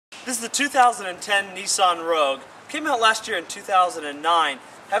This is the 2010 Nissan Rogue. Came out last year in 2009.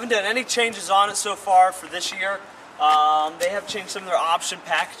 Haven't done any changes on it so far for this year. They have changed some of their option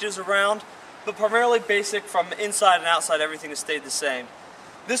packages around, but primarily basic from inside and outside, everything has stayed the same.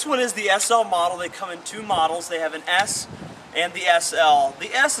 This one is the SL model. They come in two models. They have an S and the SL.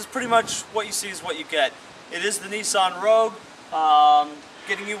 The S is pretty much what you see is what you get. It is the Nissan Rogue,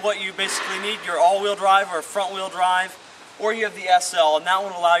 getting you what you basically need, your all-wheel drive or front-wheel drive, or you have the SL, and that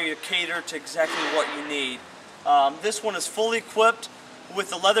one will allow you to cater to exactly what you need. This one is fully equipped with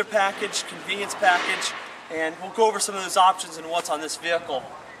the leather package, convenience package, and we'll go over some of those options and what's on this vehicle.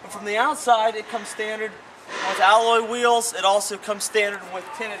 But from the outside, it comes standard with alloy wheels. It also comes standard with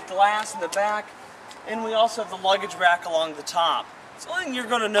tinted glass in the back, and we also have the luggage rack along the top. So the only thing you're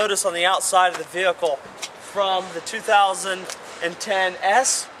going to notice on the outside of the vehicle from the 2010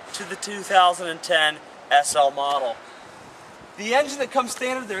 S to the 2010 SL model. The engine that comes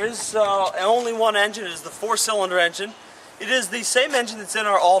standard, there is only one engine. It is the 4-cylinder engine. It is the same engine that's in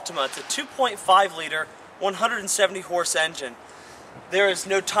our Altima. It's a 2.5 liter, 170 horse engine. There is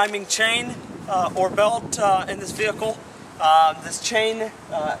no timing chain or belt in this vehicle. This chain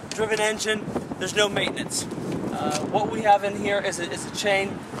driven engine, there's no maintenance. What we have in here is a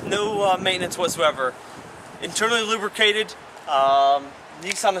chain, no maintenance whatsoever. Internally lubricated.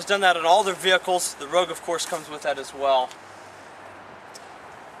 Nissan has done that on all their vehicles. The Rogue, of course, comes with that as well.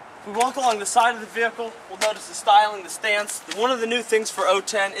 If we walk along the side of the vehicle, we'll notice the styling, the stance. One of the new things for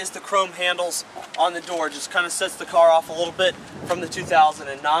 010 is the chrome handles on the door. Just kind of sets the car off a little bit from the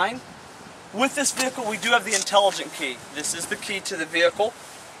 2009. With this vehicle, we do have the intelligent key. This is the key to the vehicle.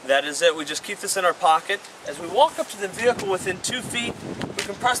 That is it. We just keep this in our pocket. As we walk up to the vehicle within 2 feet, we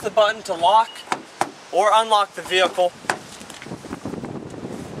can press the button to lock or unlock the vehicle.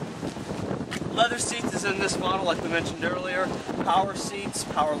 Leather seats is in this model, like we mentioned earlier. Power seats,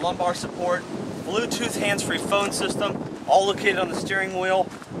 power lumbar support, Bluetooth hands-free phone system, all located on the steering wheel,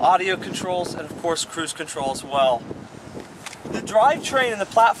 audio controls, and of course cruise control as well. The drivetrain and the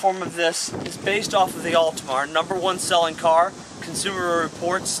platform of this is based off of the Altima, our #1 selling car. Consumer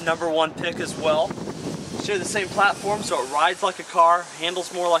Reports #1 pick as well. Share the same platform, so it rides like a car,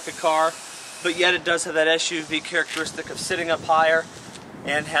 handles more like a car, but yet it does have that SUV characteristic of sitting up higher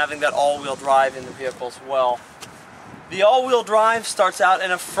and having that all-wheel drive in the vehicle as well. The all-wheel drive starts out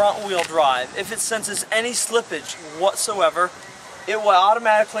in a front-wheel drive. If it senses any slippage whatsoever, it will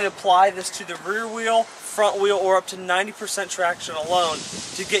automatically apply this to the rear wheel, front wheel, or up to 90% traction alone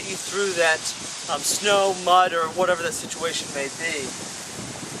to get you through that snow, mud, or whatever that situation may be.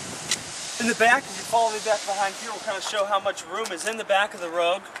 In the back, if you follow me back behind here, we'll kind of show how much room is in the back of the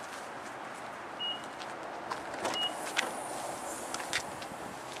Rogue.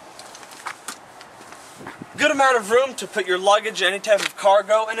 Good amount of room to put your luggage, any type of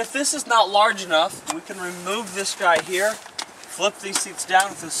cargo, and if this is not large enough, we can remove this guy here, flip these seats down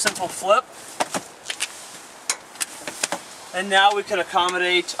with a simple flip, and now we can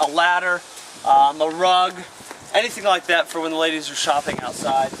accommodate a ladder, a rug, anything like that for when the ladies are shopping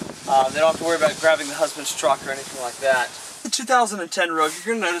outside. They don't have to worry about grabbing the husband's truck or anything like that. The 2010 Rogue,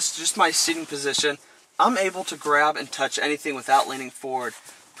 you're going to notice just my seating position. I'm able to grab and touch anything without leaning forward.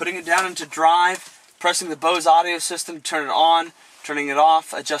 Putting it down into drive, pressing the Bose audio system to turn it on, turning it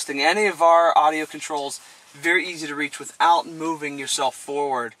off, adjusting any of our audio controls, very easy to reach without moving yourself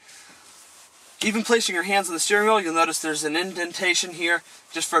forward. Even placing your hands on the steering wheel, you'll notice there's an indentation here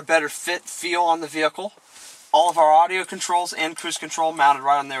just for a better feel on the vehicle. All of our audio controls and cruise control mounted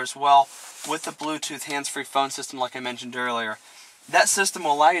right on there as well with the Bluetooth hands-free phone system like I mentioned earlier. That system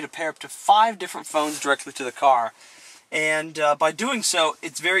will allow you to pair up to 5 different phones directly to the car. And by doing so,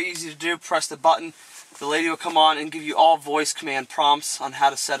 it's very easy to do. Press the button, the lady will come on and give you all voice command prompts on how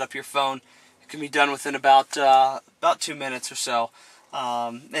to set up your phone. It can be done within about 2 minutes or so.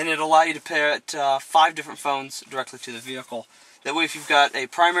 And it'll allow you to pair it 5 different phones directly to the vehicle. That way if you've got a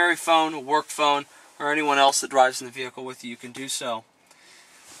primary phone, a work phone, or anyone else that drives in the vehicle with you, you can do so.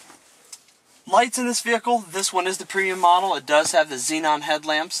 Lights in this vehicle, this one is the premium model. It does have the xenon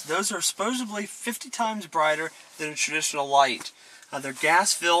headlamps. Those are supposedly 50 times brighter than a traditional light. They're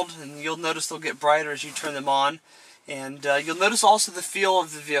gas filled, and you'll notice they'll get brighter as you turn them on. And you'll notice also the feel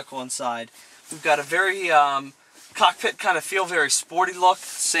of the vehicle inside. We've got a very cockpit kind of feel, very sporty look,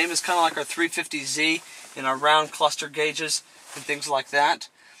 same as kind of like our 350Z in our round cluster gauges and things like that.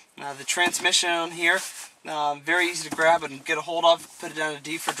 The transmission on here, very easy to grab and get a hold of, put it down to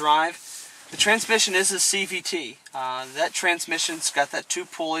D for drive. The transmission is a CVT. That transmission's got that 2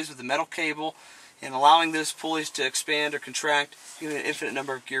 pulleys with a metal cable, and allowing those pulleys to expand or contract, giving an infinite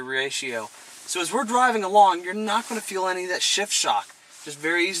number of gear ratio. So as we're driving along, you're not going to feel any of that shift shock. Just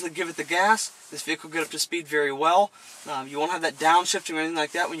very easily give it the gas. This vehicle will get up to speed very well. You won't have that downshifting or anything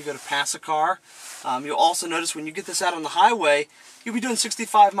like that when you go to pass a car. You'll also notice when you get this out on the highway, you'll be doing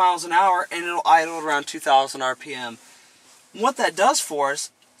 65 miles an hour and it'll idle at around 2,000 RPM. What that does for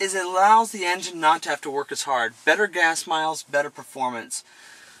us is it allows the engine not to have to work as hard. Better gas miles, better performance.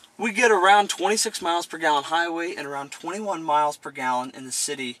 We get around 26 miles per gallon highway and around 21 miles per gallon in the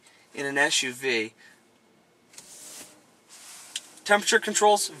city in an SUV. Temperature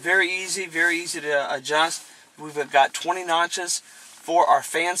controls, very easy to adjust. We've got 20 notches for our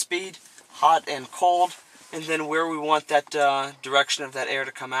fan speed, hot and cold, and then where we want that direction of that air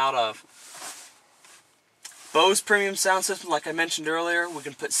to come out of. Bose premium sound system, like I mentioned earlier, we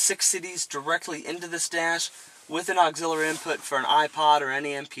can put 6 CDs directly into this dash with an auxiliary input for an iPod or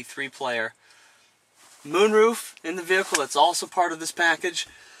any MP3 player. Moonroof in the vehicle, that's also part of this package.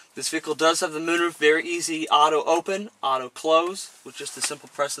 This vehicle does have the moonroof, very easy auto open, auto close, with just the simple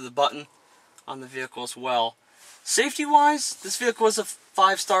press of the button on the vehicle as well. Safety wise, this vehicle is a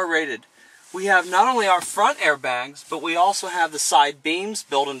 5-star rated. We have not only our front airbags, but we also have the side beams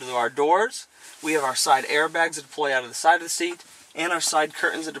built into our doors. We have our side airbags that deploy out of the side of the seat, and our side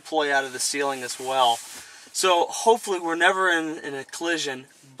curtains that deploy out of the ceiling as well. So hopefully we're never in a collision,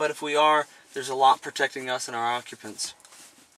 but if we are, there's a lot protecting us and our occupants.